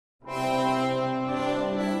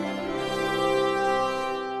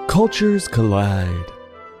Cultures collide.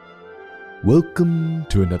 Welcome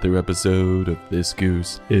to another episode of This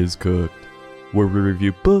Goose is Cooked, where we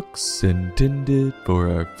review books intended for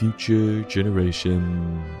our future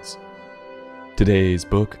generations. Today's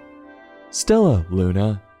book,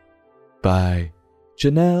 Stellaluna, by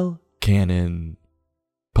Janelle Cannon,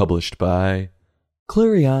 published by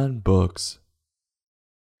Clarion Books.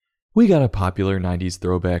 We got a popular 90s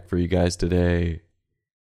throwback for you guys today.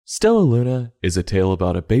 Stellaluna is a tale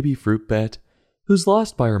about a baby fruit bat who's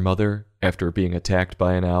lost by her mother after being attacked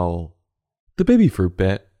by an owl. The baby fruit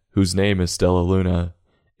bat, whose name is Stellaluna,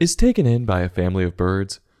 is taken in by a family of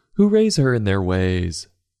birds who raise her in their ways.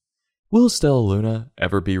 Will Stellaluna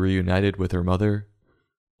ever be reunited with her mother?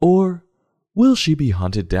 Or will she be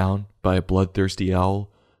hunted down by a bloodthirsty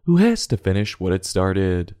owl who has to finish what it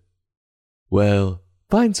started? Well,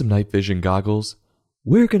 find some night vision goggles.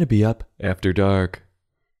 We're gonna be up after dark.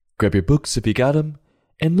 Grab your books if you got 'em,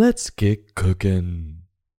 and let's get cookin'.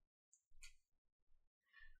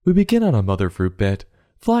 We begin on a mother fruit bat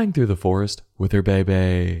flying through the forest with her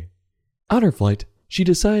baby. On her flight, she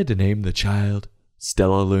decided to name the child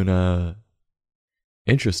Stellaluna.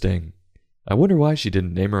 Interesting. I wonder why she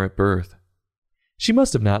didn't name her at birth. She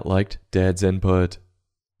must have not liked Dad's input.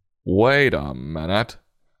 Wait a minute.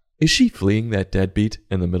 Is she fleeing that deadbeat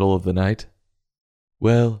in the middle of the night?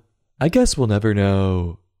 Well, I guess we'll never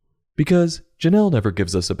know, because Janelle never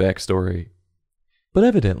gives us a backstory. But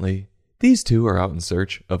evidently, these two are out in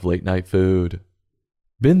search of late-night food.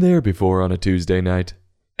 Been there before on a Tuesday night.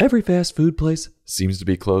 Every fast food place seems to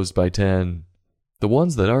be closed by 10. The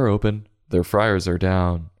ones that are open, their fryers are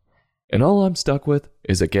down. And all I'm stuck with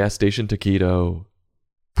is a gas station taquito.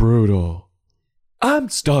 Brutal. I'm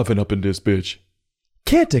starving up in this bitch.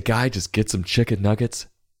 Can't a guy just get some chicken nuggets?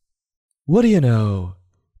 What do you know?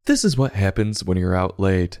 This is what happens when you're out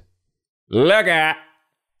late. Look at!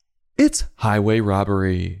 It's highway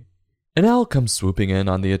robbery. An owl comes swooping in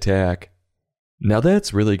on the attack. Now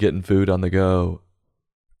that's really getting food on the go.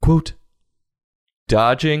 Quote,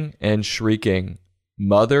 dodging and shrieking,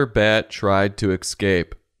 Mother Bat tried to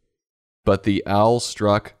escape, but the owl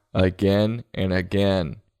struck again and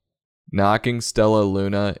again, knocking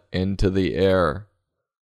Stellaluna into the air.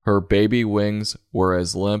 Her baby wings were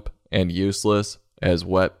as limp and useless as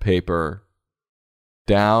wet paper.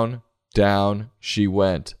 Down, down she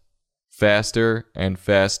went, faster and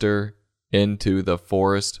faster into the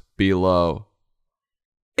forest below.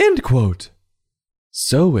 End quote.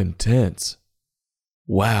 So intense.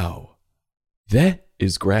 Wow. That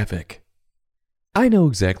is graphic. I know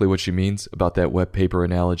exactly what she means about that wet paper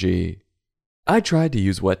analogy. I tried to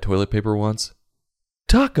use wet toilet paper once.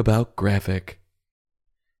 Talk about graphic.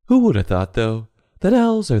 Who would have thought, though, that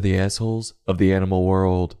owls are the assholes of the animal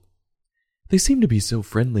world? They seem to be so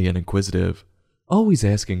friendly and inquisitive, always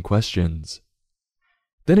asking questions.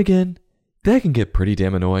 Then again, that can get pretty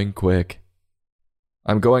damn annoying quick.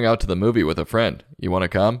 I'm going out to the movie with a friend. You want to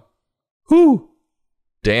come? Who?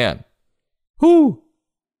 Dan. Who?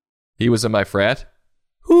 He was in my frat?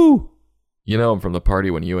 Who? You know him from the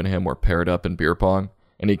party when you and him were paired up in beer pong,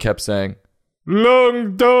 and he kept saying,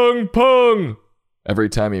 Long Dong Pong, every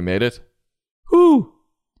time he made it? Who?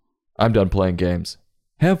 I'm done playing games.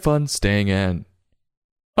 Have fun staying in.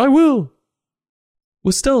 I will.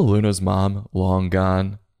 With Stellaluna's mom long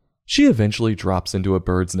gone, she eventually drops into a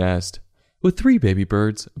bird's nest with 3 baby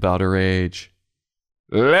birds about her age.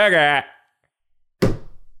 Look at!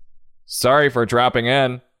 Sorry for dropping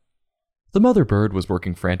in. The mother bird was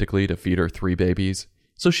working frantically to feed her 3 babies,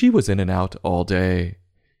 so she was in and out all day.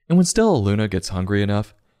 And when Stellaluna gets hungry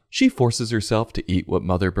enough, she forces herself to eat what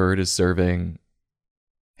mother bird is serving.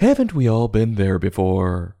 Haven't we all been there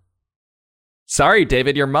before? Sorry,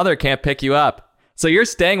 David, your mother can't pick you up, so you're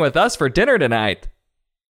staying with us for dinner tonight.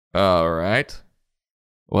 All right.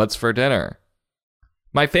 What's for dinner?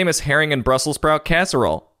 My famous herring and Brussels sprout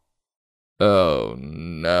casserole. Oh,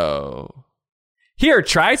 no. Here,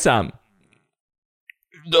 try some.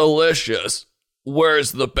 Delicious.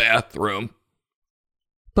 Where's the bathroom?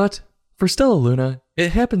 But for Stellaluna,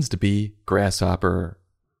 it happens to be grasshopper.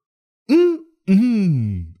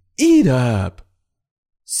 Eat up.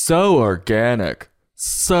 So organic.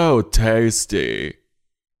 So tasty.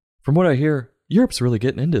 From what I hear, Europe's really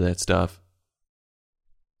getting into that stuff.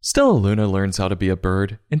 Stellaluna learns how to be a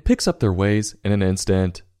bird and picks up their ways in an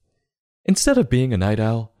instant. Instead of being a night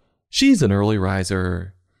owl, she's an early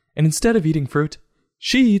riser. And instead of eating fruit,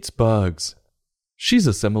 she eats bugs. She's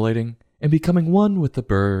assimilating and becoming one with the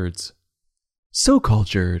birds. So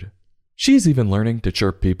cultured. She's even learning to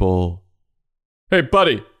chirp people. Hey,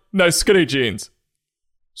 buddy, nice skinny jeans.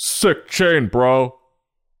 Sick chain, bro.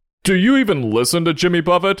 Do you even listen to Jimmy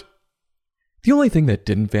Buffett? The only thing that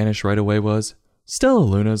didn't vanish right away was Stella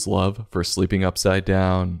Luna's love for sleeping upside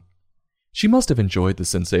down. She must have enjoyed the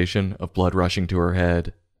sensation of blood rushing to her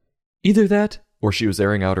head. Either that, or she was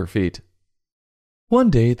airing out her feet.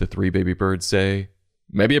 One day, the three baby birds say,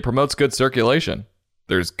 "Maybe it promotes good circulation.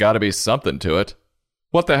 There's gotta be something to it.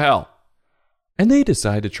 What the hell?" And they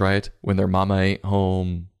decide to try it when their mama ain't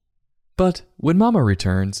home. But when mama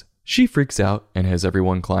returns, she freaks out and has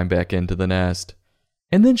everyone climb back into the nest.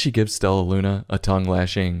 And then she gives Stella Luna a tongue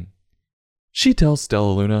lashing. She tells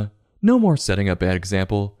Stella Luna no more setting a bad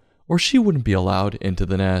example, or she wouldn't be allowed into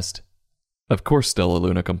the nest. Of course Stella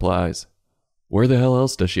Luna complies. Where the hell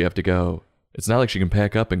else does she have to go? It's not like she can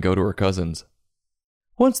pack up and go to her cousins.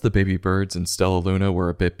 Once the baby birds and Stella Luna were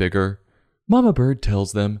a bit bigger, Mama Bird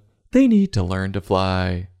tells them they need to learn to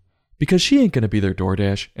fly, because she ain't gonna be their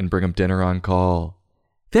DoorDash and bring them dinner on call.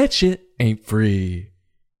 That shit ain't free.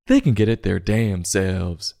 They can get it their damn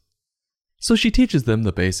selves. So she teaches them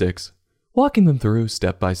the basics, walking them through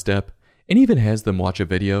step by step, and even has them watch a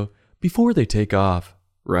video before they take off,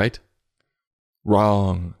 right?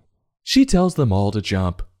 Wrong. She tells them all to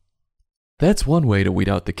jump. That's one way to weed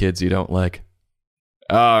out the kids you don't like.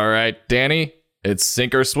 All right, Danny, it's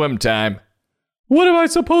sink or swim time. What am I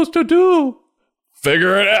supposed to do?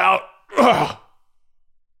 Figure it out. Ugh.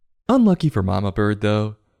 Unlucky for Mama Bird,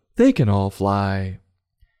 though, they can all fly.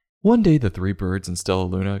 One day, the three birds and Stella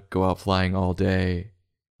Luna go out flying all day.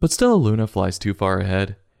 But Stella Luna flies too far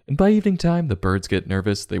ahead, and by evening time, the birds get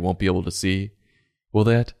nervous they won't be able to see. Well,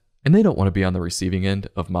 that, and they don't want to be on the receiving end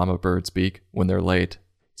of Mama Bird's beak when they're late,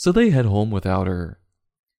 so they head home without her.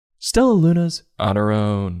 Stella Luna's on her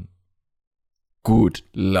own. Good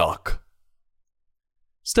luck.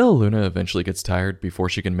 Stella Luna eventually gets tired before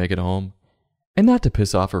she can make it home, and not to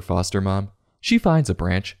piss off her foster mom, she finds a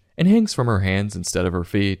branch and hangs from her hands instead of her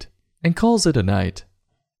feet, and calls it a night.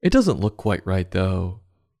 It doesn't look quite right, though.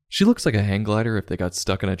 She looks like a hang glider if they got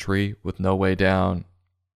stuck in a tree with no way down.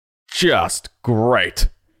 Just great.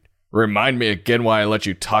 Remind me again why I let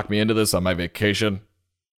you talk me into this on my vacation.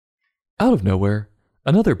 Out of nowhere,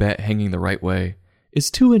 another bat hanging the right way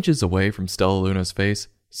is 2 inches away from Stella Luna's face,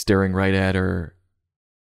 staring right at her.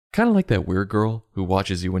 Kind of like that weird girl who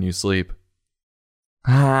watches you when you sleep.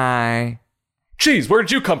 Hi. Jeez,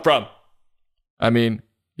 where'd you come from? I mean,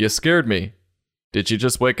 you scared me. Did you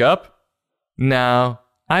just wake up? No,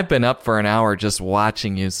 I've been up for an hour just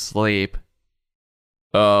watching you sleep.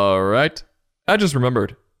 Alright. I just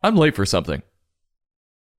remembered. I'm late for something.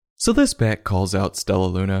 So this bat calls out Stella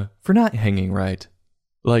Luna for not hanging right.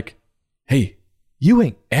 Like, hey, you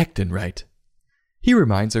ain't acting right. He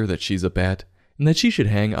reminds her that she's a bat and that she should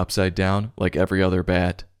hang upside down like every other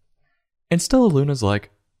bat. And Stella Luna's like,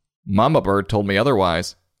 Mama Bird told me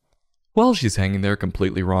otherwise. While she's hanging there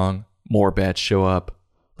completely wrong, more bats show up.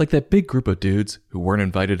 Like that big group of dudes who weren't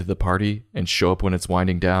invited to the party and show up when it's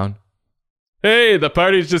winding down. Hey, the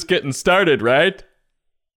party's just getting started, right?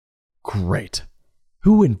 Great.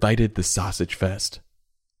 Who invited the sausage fest?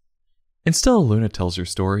 And Stella Luna tells her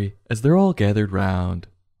story as they're all gathered round.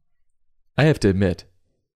 I have to admit,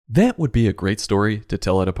 that would be a great story to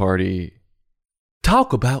tell at a party.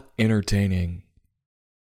 Talk about entertaining.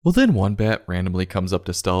 Well, then one bat randomly comes up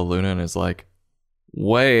to Stella Luna and is like,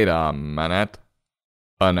 wait a minute.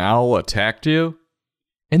 An owl attacked you?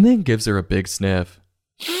 And then gives her a big sniff.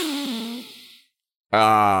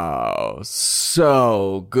 Oh,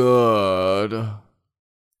 so good.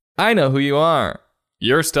 I know who you are.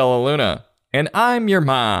 You're Stella Luna, and I'm your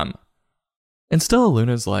mom. And Stella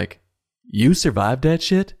Luna's like, you survived that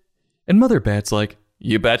shit? And Mother Bat's like,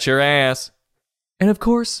 you bet your ass. And of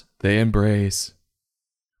course, they embrace.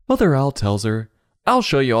 Mother Owl tells her, I'll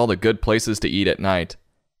show you all the good places to eat at night.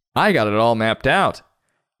 I got it all mapped out.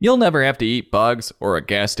 You'll never have to eat bugs or a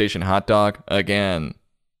gas station hot dog again.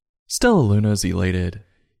 Stella Luna's elated.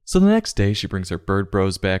 So the next day she brings her bird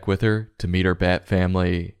bros back with her to meet her bat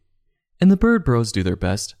family. And the bird bros do their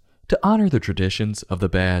best to honor the traditions of the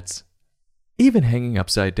bats, even hanging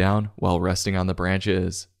upside down while resting on the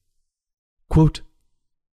branches. Quote,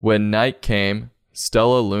 when night came,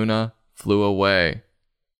 Stella Luna flew away.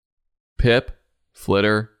 Pip,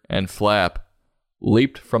 Flitter, and Flap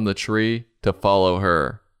leaped from the tree to follow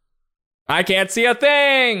her. I can't see a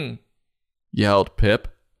thing! Yelled Pip.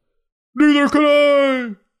 Neither can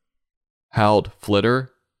I! Howled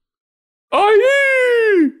Flitter.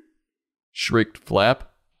 Aye! Shrieked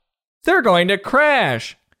Flap. They're going to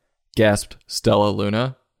crash! Gasped Stella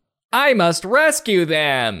Luna. I must rescue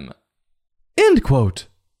them! End quote.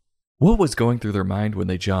 What was going through their mind when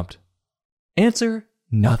they jumped? Answer,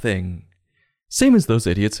 nothing. Same as those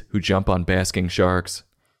idiots who jump on basking sharks.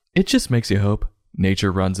 It just makes you hope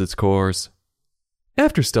nature runs its course.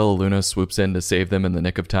 After Stella Luna swoops in to save them in the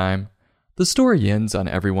nick of time, the story ends on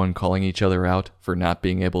everyone calling each other out for not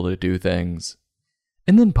being able to do things,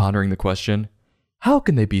 and then pondering the question, how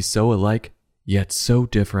can they be so alike, yet so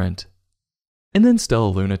different? And then Stella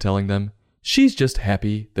Luna telling them she's just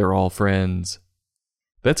happy they're all friends.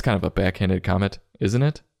 That's kind of a backhanded comment, isn't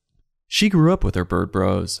it? She grew up with her bird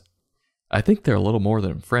bros. I think they're a little more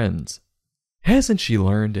than friends. Hasn't she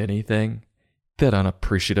learned anything? That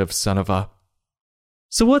unappreciative son of a...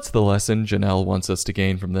 So what's the lesson Janelle wants us to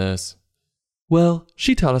gain from this? Well,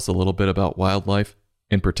 she taught us a little bit about wildlife,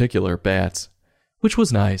 in particular bats, which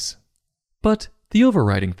was nice. But the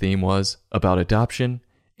overriding theme was about adoption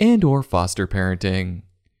and or foster parenting.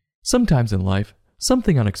 Sometimes in life,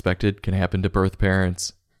 something unexpected can happen to birth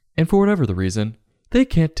parents, and for whatever the reason, they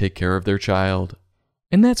can't take care of their child.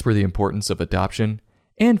 And that's where the importance of adoption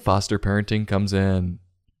and foster parenting comes in.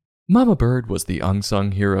 Mama Bird was the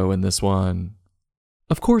unsung hero in this one.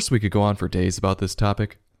 Of course, we could go on for days about this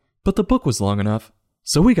topic, but the book was long enough,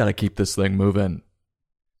 so we gotta keep this thing moving.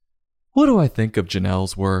 What do I think of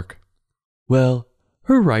Janelle's work? Well,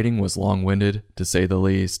 her writing was long-winded, to say the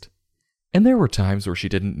least. And there were times where she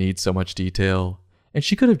didn't need so much detail, and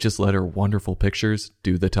she could have just let her wonderful pictures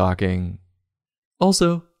do the talking.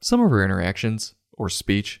 Also, some of her interactions, or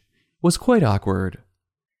speech, was quite awkward.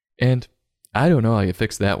 And I don't know how you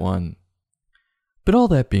fix that one. But all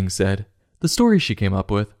that being said, the story she came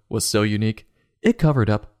up with was so unique, it covered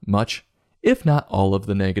up much, if not all of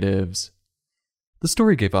the negatives. The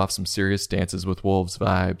story gave off some serious Dances with Wolves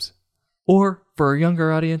vibes. Or, for a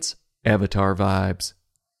younger audience, Avatar vibes.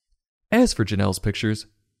 As for Janelle's pictures,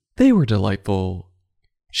 they were delightful.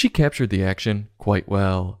 She captured the action quite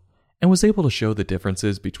well, and was able to show the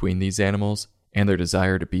differences between these animals and their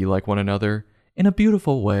desire to be like one another in a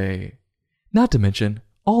beautiful way. Not to mention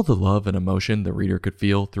all the love and emotion the reader could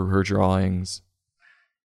feel through her drawings.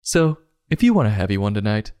 So, if you want a heavy one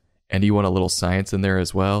tonight, and you want a little science in there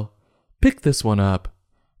as well, pick this one up.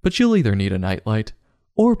 But you'll either need a nightlight,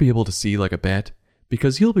 or be able to see like a bat,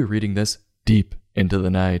 because you'll be reading this deep into the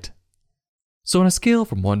night. So on a scale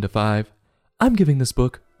from 1 to 5, I'm giving this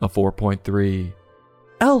book a 4.3.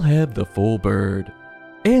 I'll have the full bird,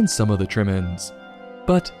 and some of the trim-ins.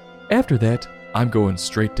 But after that, I'm going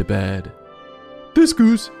straight to bed. This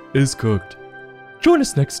goose is cooked. Join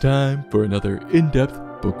us next time for another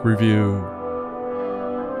in-depth book review.